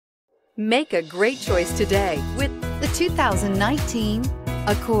Make a great choice today with the 2019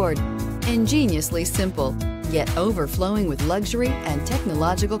 Accord. Ingeniously simple, yet overflowing with luxury and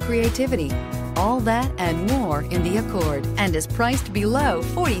technological creativity. All that and more in the Accord, and is priced below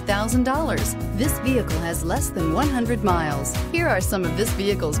 $40,000. This vehicle has less than 100 miles. Here are some of this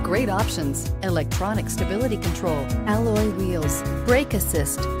vehicle's great options: electronic stability control, alloy wheels, brake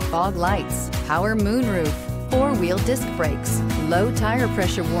assist, fog lights, power moonroof, four-wheel disc brakes, low tire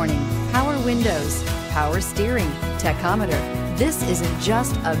pressure warning, power windows, power steering, tachometer. This isn't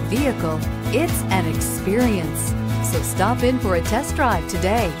just a vehicle, it's an experience. So stop in for a test drive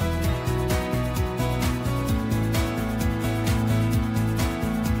today.